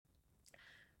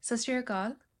So,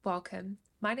 Girl, welcome.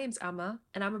 My name's Emma,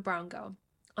 and I'm a brown girl.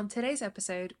 On today's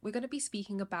episode, we're going to be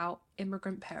speaking about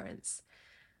immigrant parents.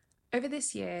 Over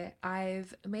this year,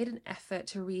 I've made an effort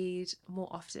to read more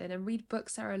often and read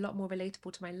books that are a lot more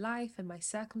relatable to my life and my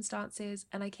circumstances.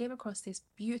 And I came across this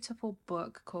beautiful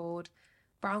book called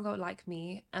Brown Girl Like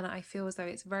Me, and I feel as though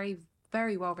it's very,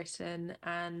 very well written.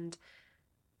 And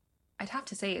I'd have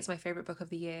to say it's my favorite book of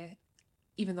the year,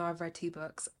 even though I've read two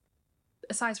books.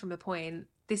 Aside from the point,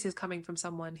 this is coming from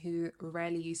someone who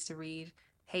rarely used to read,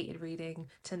 hated reading,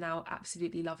 to now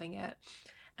absolutely loving it.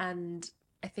 And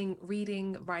I think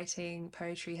reading, writing,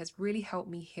 poetry has really helped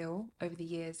me heal over the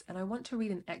years. And I want to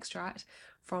read an extract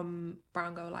from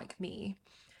Brown Girl Like Me,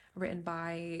 written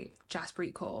by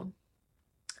Jaspreet Kaur.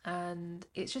 And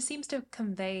it just seems to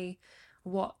convey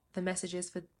what the message is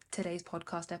for today's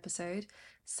podcast episode.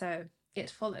 So it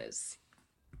follows.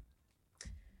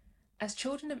 As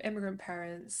children of immigrant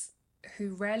parents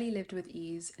who rarely lived with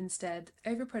ease, instead,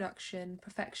 overproduction,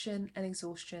 perfection, and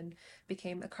exhaustion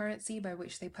became a currency by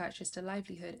which they purchased a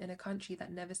livelihood in a country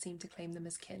that never seemed to claim them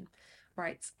as kin,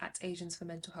 writes at Asians for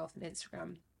Mental Health on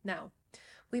Instagram. Now,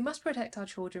 we must protect our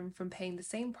children from paying the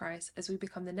same price as we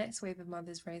become the next wave of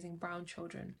mothers raising brown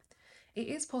children. It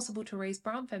is possible to raise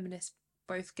brown feminists,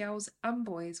 both girls and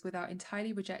boys, without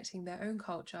entirely rejecting their own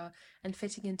culture and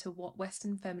fitting into what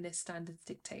Western feminist standards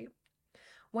dictate.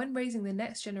 When raising the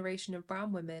next generation of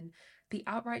brown women, the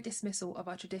outright dismissal of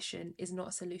our tradition is not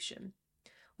a solution.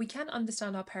 We can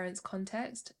understand our parents'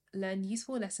 context, learn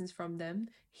useful lessons from them,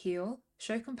 heal,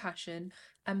 show compassion,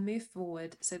 and move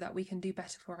forward so that we can do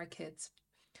better for our kids.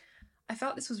 I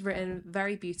felt this was written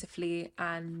very beautifully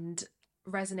and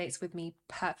resonates with me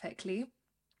perfectly.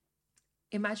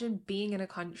 Imagine being in a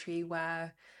country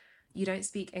where you don't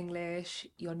speak English,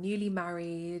 you're newly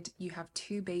married, you have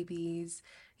two babies,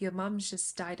 your mum's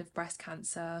just died of breast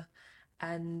cancer,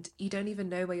 and you don't even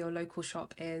know where your local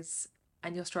shop is,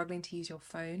 and you're struggling to use your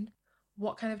phone.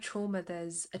 What kind of trauma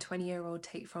does a 20-year-old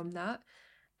take from that?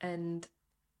 And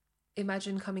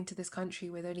imagine coming to this country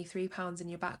with only £3 in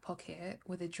your back pocket,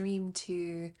 with a dream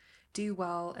to do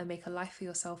well and make a life for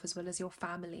yourself as well as your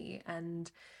family,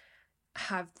 and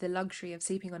have the luxury of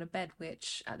sleeping on a bed,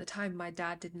 which at the time my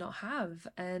dad did not have.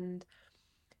 And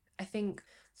I think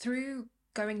through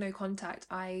going no contact,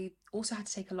 I also had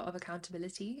to take a lot of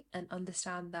accountability and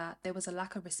understand that there was a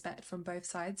lack of respect from both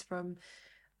sides, from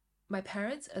my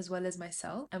parents as well as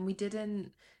myself. And we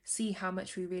didn't see how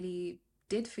much we really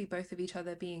did for both of each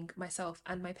other, being myself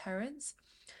and my parents.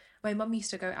 My mum used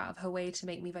to go out of her way to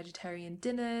make me vegetarian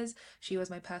dinners. She was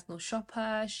my personal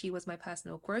shopper. She was my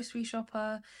personal grocery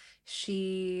shopper.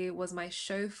 She was my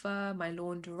chauffeur, my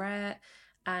launderette,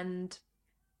 and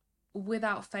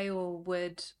without fail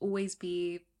would always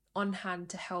be on hand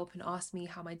to help and ask me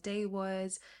how my day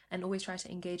was and always try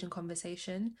to engage in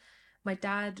conversation. My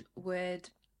dad would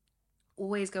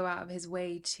always go out of his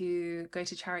way to go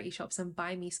to charity shops and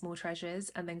buy me small treasures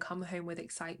and then come home with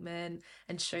excitement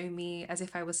and show me as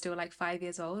if I was still like 5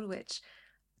 years old, which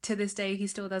to this day he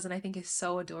still does, and I think is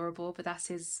so adorable. But that's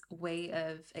his way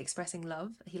of expressing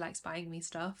love. He likes buying me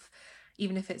stuff,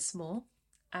 even if it's small.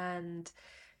 And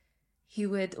he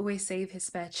would always save his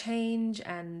spare change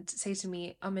and say to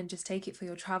me, Amin, just take it for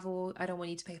your travel. I don't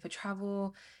want you to pay for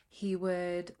travel. He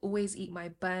would always eat my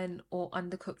burnt or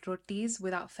undercooked rotis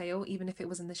without fail, even if it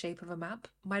was in the shape of a map.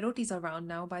 My rotis are round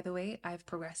now, by the way. I've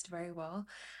progressed very well.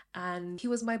 And he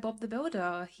was my Bob the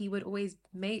Builder. He would always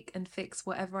make and fix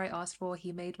whatever I asked for.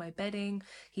 He made my bedding.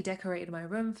 He decorated my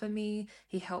room for me.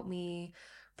 He helped me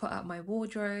put up my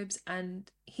wardrobes. And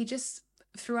he just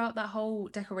throughout that whole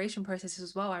decoration process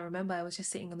as well, I remember I was just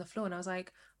sitting on the floor and I was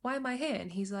like, why am I here? And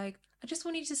he's like, I just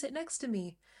want you to sit next to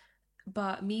me.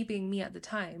 But me being me at the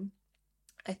time,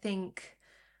 I think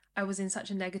I was in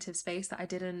such a negative space that I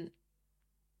didn't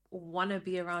want to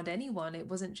be around anyone. It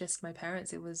wasn't just my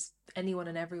parents, it was anyone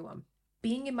and everyone.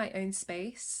 Being in my own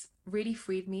space really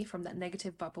freed me from that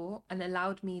negative bubble and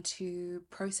allowed me to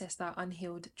process that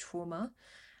unhealed trauma.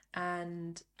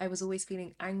 And I was always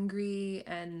feeling angry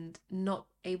and not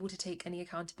able to take any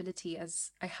accountability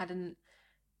as I hadn't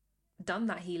done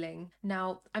that healing.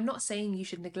 Now, I'm not saying you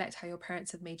should neglect how your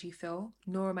parents have made you feel,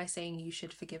 nor am I saying you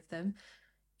should forgive them.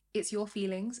 It's your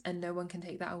feelings and no one can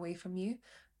take that away from you.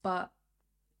 But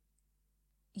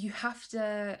you have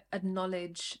to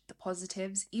acknowledge the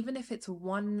positives, even if it's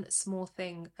one small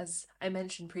thing, as I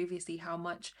mentioned previously, how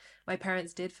much my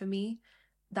parents did for me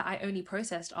that I only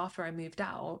processed after I moved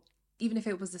out. Even if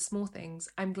it was the small things,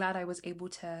 I'm glad I was able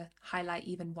to highlight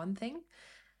even one thing.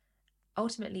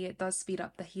 Ultimately, it does speed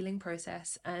up the healing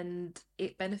process and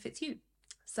it benefits you.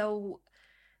 So,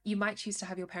 You might choose to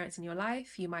have your parents in your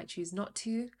life, you might choose not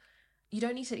to. You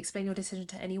don't need to explain your decision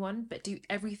to anyone, but do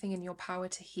everything in your power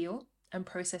to heal and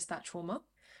process that trauma.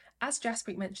 As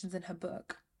Jaspreet mentions in her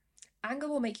book, anger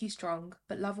will make you strong,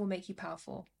 but love will make you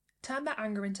powerful. Turn that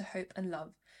anger into hope and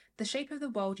love. The shape of the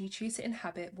world you choose to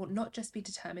inhabit will not just be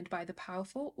determined by the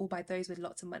powerful or by those with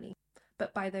lots of money,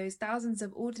 but by those thousands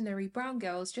of ordinary brown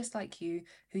girls just like you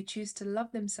who choose to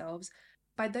love themselves,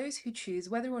 by those who choose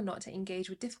whether or not to engage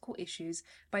with difficult issues,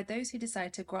 by those who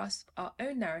decide to grasp our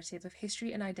own narrative of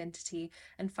history and identity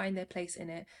and find their place in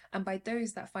it, and by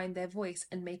those that find their voice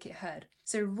and make it heard.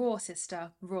 So raw,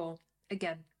 sister, raw.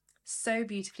 Again, so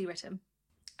beautifully written.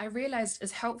 I realized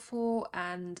as helpful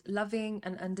and loving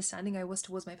and understanding I was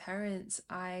towards my parents,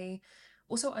 I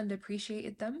also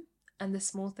underappreciated them and the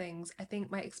small things. I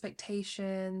think my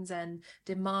expectations and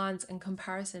demands and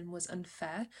comparison was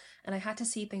unfair, and I had to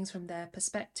see things from their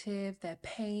perspective, their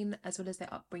pain, as well as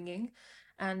their upbringing.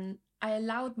 And I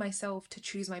allowed myself to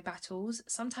choose my battles.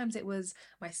 Sometimes it was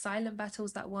my silent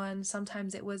battles that won,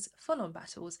 sometimes it was full on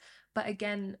battles. But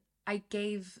again, I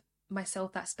gave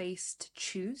myself that space to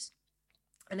choose.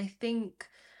 And I think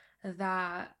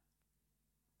that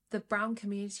the brown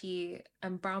community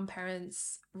and brown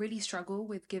parents really struggle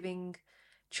with giving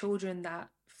children that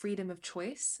freedom of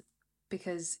choice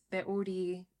because they're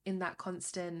already in that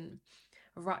constant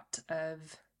rut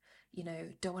of,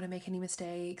 don't want to make any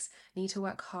mistakes, need to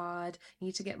work hard,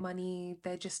 need to get money.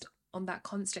 They're just on that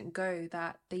constant go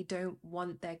that they don't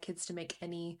want their kids to make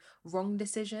any wrong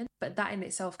decision, but that in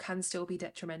itself can still be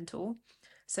detrimental.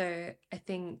 So I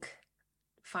think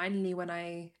finally, when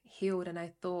I healed and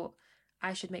I thought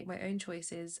I should make my own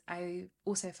choices, I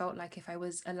also felt like if I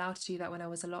was allowed to do that when I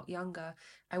was a lot younger,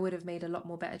 I would have made a lot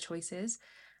more better choices.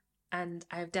 And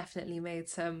I've definitely made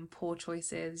some poor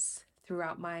choices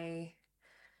throughout my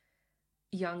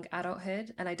young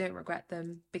adulthood, and I don't regret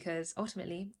them because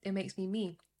ultimately it makes me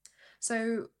me.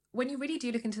 So when you really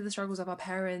do look into the struggles of our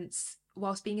parents,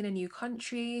 whilst being in a new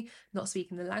country, not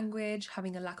speaking the language,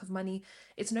 having a lack of money,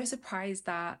 it's no surprise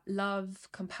that love,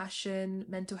 compassion,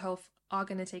 mental health are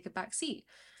going to take a back seat.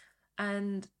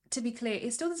 And to be clear,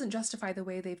 it still doesn't justify the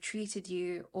way they've treated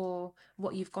you or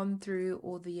what you've gone through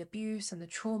or the abuse and the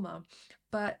trauma.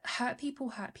 But hurt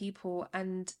people hurt people.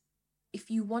 And if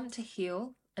you want to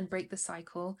heal and break the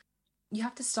cycle, you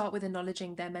have to start with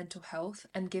acknowledging their mental health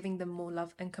and giving them more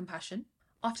love and compassion.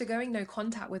 After going no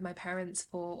contact with my parents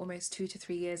for almost 2 to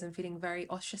 3 years and feeling very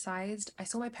ostracized, I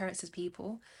saw my parents as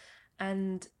people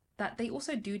and that they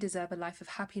also do deserve a life of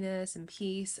happiness and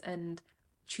peace and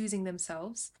choosing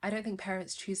themselves. I don't think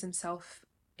parents choose themselves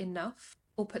enough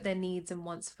or put their needs and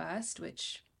wants first,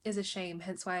 which is a shame.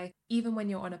 Hence why even when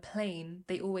you're on a plane,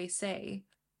 they always say,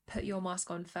 put your mask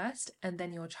on first and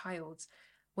then your child's.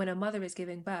 When a mother is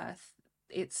giving birth,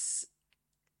 it's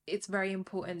very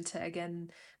important to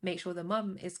again make sure the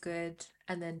mum is good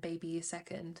and then baby is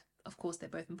second. Of course, they're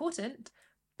both important,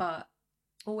 but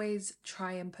always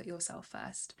try and put yourself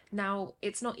first. Now,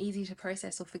 it's not easy to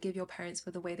process or forgive your parents for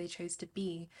the way they chose to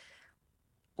be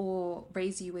or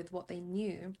raise you with what they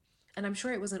knew. And I'm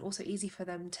sure it wasn't also easy for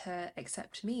them to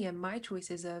accept me and my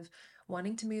choices of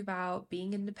wanting to move out,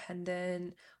 being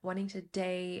independent, wanting to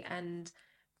date and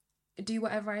do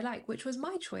whatever I like, which was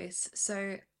my choice.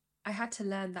 So I had to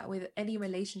learn that with any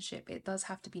relationship, it does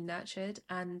have to be nurtured,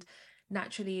 and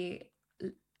naturally,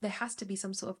 there has to be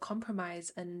some sort of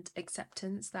compromise and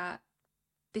acceptance that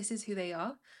this is who they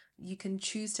are. You can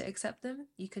choose to accept them,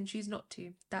 you can choose not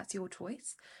to. That's your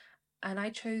choice. And I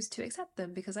chose to accept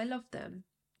them because I love them.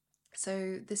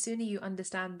 So the sooner you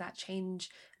understand that change,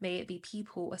 may it be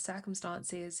people or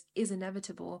circumstances, is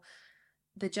inevitable,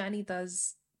 the journey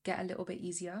does get a little bit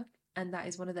easier. And that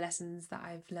is one of the lessons that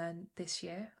I've learned this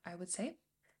year, I would say.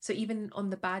 So even on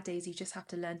the bad days, you just have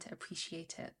to learn to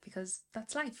appreciate it because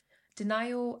that's life.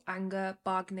 Denial, anger,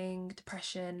 bargaining,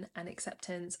 depression, and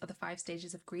acceptance are the 5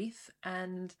 stages of grief.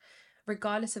 And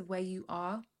regardless of where you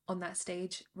are on that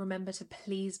stage, remember to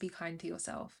please be kind to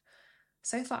yourself.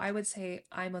 So far, I would say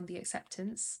I'm on the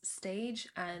acceptance stage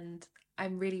and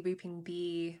I'm really reaping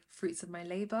the fruits of my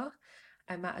labor.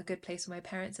 I'm at a good place with my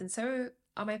parents, and so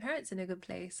are my parents in a good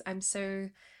place. I'm so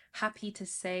happy to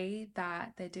say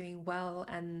that they're doing well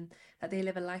and that they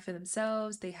live a life for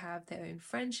themselves. They have their own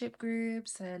friendship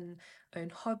groups and own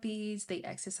hobbies. They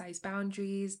exercise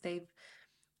boundaries. They've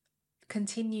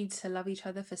continued to love each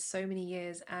other for so many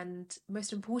years and,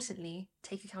 most importantly,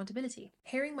 take accountability.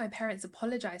 Hearing my parents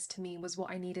apologize to me was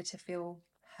what I needed to feel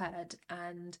heard.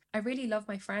 And I really love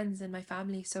my friends and my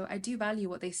family, so I do value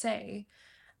what they say.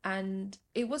 And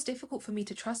it was difficult for me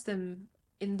to trust them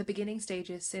in the beginning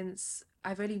stages since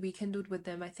I've really rekindled with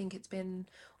them. I think it's been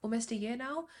almost a year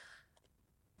now.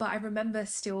 But I remember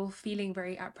still feeling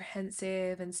very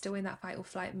apprehensive and still in that fight or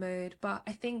flight mode. But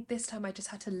I think this time I just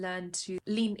had to learn to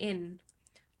lean in.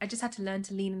 I just had to learn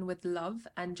to lean in with love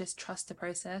and just trust the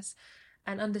process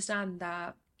and understand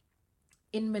that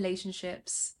in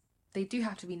relationships, they do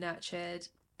have to be nurtured.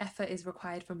 Effort is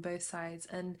required from both sides.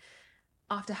 And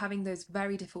after having those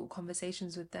very difficult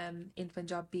conversations with them in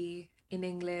Punjabi, in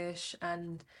English,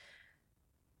 and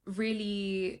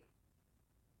really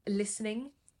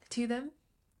listening to them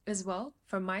as well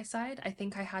from my side, I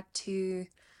think I had to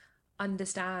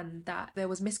understand that there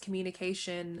was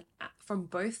miscommunication from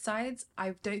both sides.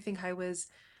 I don't think I was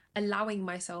allowing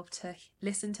myself to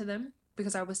listen to them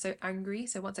because I was so angry.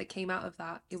 So once I came out of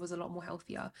that, it was a lot more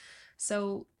healthier.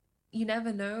 So you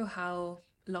never know how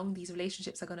long these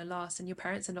relationships are going to last, and your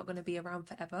parents are not going to be around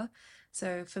forever.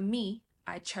 So for me,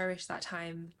 I cherish that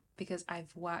time because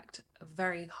I've worked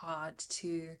very hard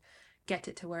to get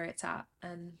it to where it's at,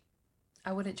 and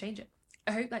I wouldn't change it.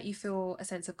 I hope that you feel a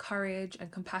sense of courage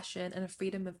and compassion and a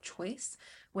freedom of choice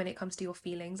when it comes to your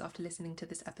feelings after listening to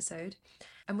this episode.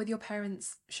 And with your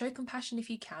parents, show compassion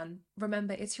if you can.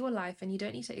 Remember, it's your life and you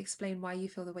don't need to explain why you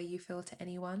feel the way you feel to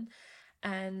anyone.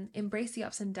 And embrace the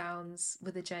ups and downs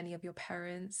with the journey of your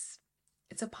parents.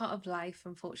 It's a part of life,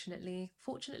 unfortunately.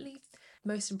 Fortunately,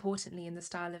 most importantly, in the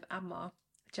style of Ammar,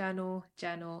 journal,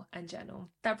 journal, and journal.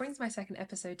 That brings my second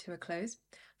episode to a close.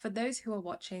 For those who are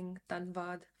watching,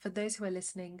 Dhanvad. For those who are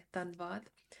listening, Dhanvad.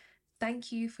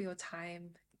 Thank you for your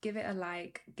time. Give it a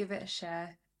like, give it a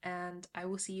share, and I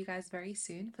will see you guys very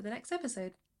soon for the next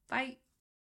episode. Bye.